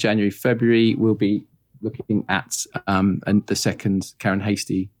 probably January, February, we'll be looking at and the second Karen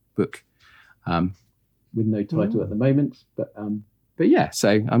Hastie book with no title at the moment, but yeah,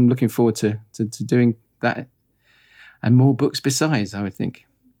 so I'm looking forward to doing that and more books besides, I would think.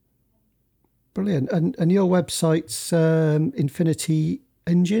 Brilliant. And your website's Infinity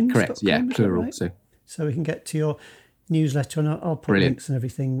Engines? Correct, yeah, plural. Right? So we can get to your newsletter, and I'll put links and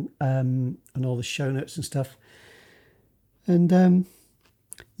everything and all the show notes and stuff. And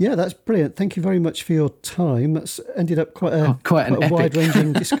yeah, that's brilliant. Thank you very much for your time. That's ended up quite a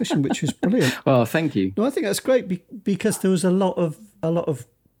wide-ranging discussion, which was brilliant. Well, thank you. No, I think that's great because there was a lot of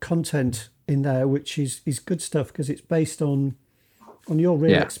content in there, which is good stuff because it's based on your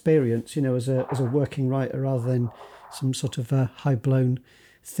real experience, as a working writer, rather than some sort of a high-blown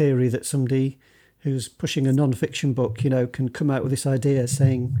theory that somebody who's pushing a non-fiction book, can come out with this idea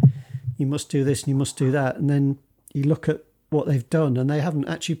saying you must do this and you must do that, and then you look at what they've done and they haven't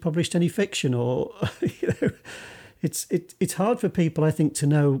actually published any fiction, or it's hard for people, I think, to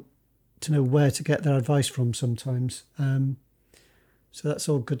know where to get their advice from sometimes. So that's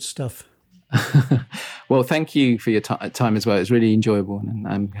all good stuff. Well, thank you for your time as well. It's really enjoyable, and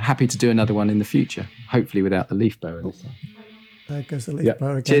I'm happy to do another one in the future, hopefully without the leaf blower this time. There goes the leaf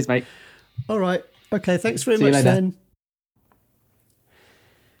blower again. Cheers, mate. All right. Okay, thanks very much then.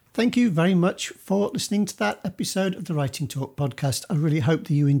 Thank you very much for listening to that episode of the Writing Talk podcast. I really hope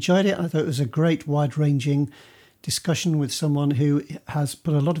that you enjoyed it. I thought it was a great, wide-ranging discussion with someone who has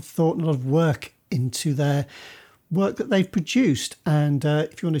put a lot of thought and a lot of work into their work that they've produced. And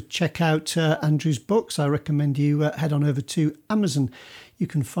if you want to check out Andrew's books, I recommend you head on over to Amazon. You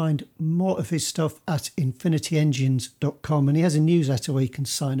can find more of his stuff at infinityengines.com, and he has a newsletter where you can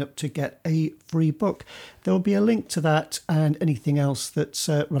sign up to get a free book. There will be a link to that and anything else that's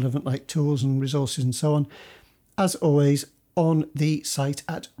relevant, like tools and resources and so on, as always, on the site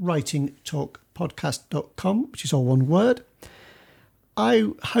at writingtalkpodcast.com, which is all one word. I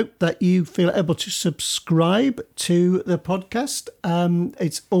hope that you feel able to subscribe to the podcast.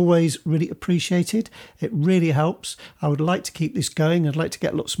 It's always really appreciated. It really helps. I would like to keep this going. I'd like to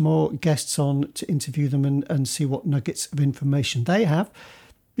get lots more guests on to interview them and see what nuggets of information they have.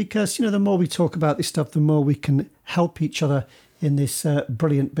 Because, the more we talk about this stuff, the more we can help each other in this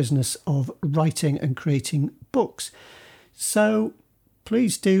brilliant business of writing and creating books. So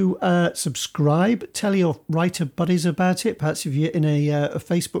please do subscribe. Tell your writer buddies about it. Perhaps if you're in a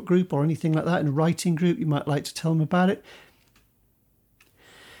Facebook group or anything like that, in a writing group, you might like to tell them about it.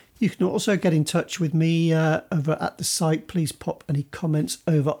 You can also get in touch with me over at the site. Please pop any comments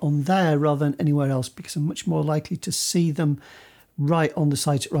over on there rather than anywhere else, because I'm much more likely to see them right on the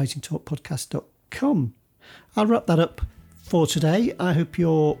site at writingtalkpodcast.com. I'll wrap that up for today. I hope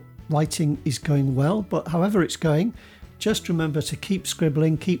your writing is going well, but however it's going, just remember to keep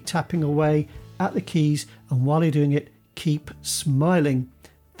scribbling, keep tapping away at the keys, and while you're doing it, keep smiling.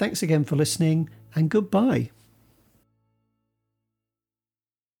 Thanks again for listening, and goodbye.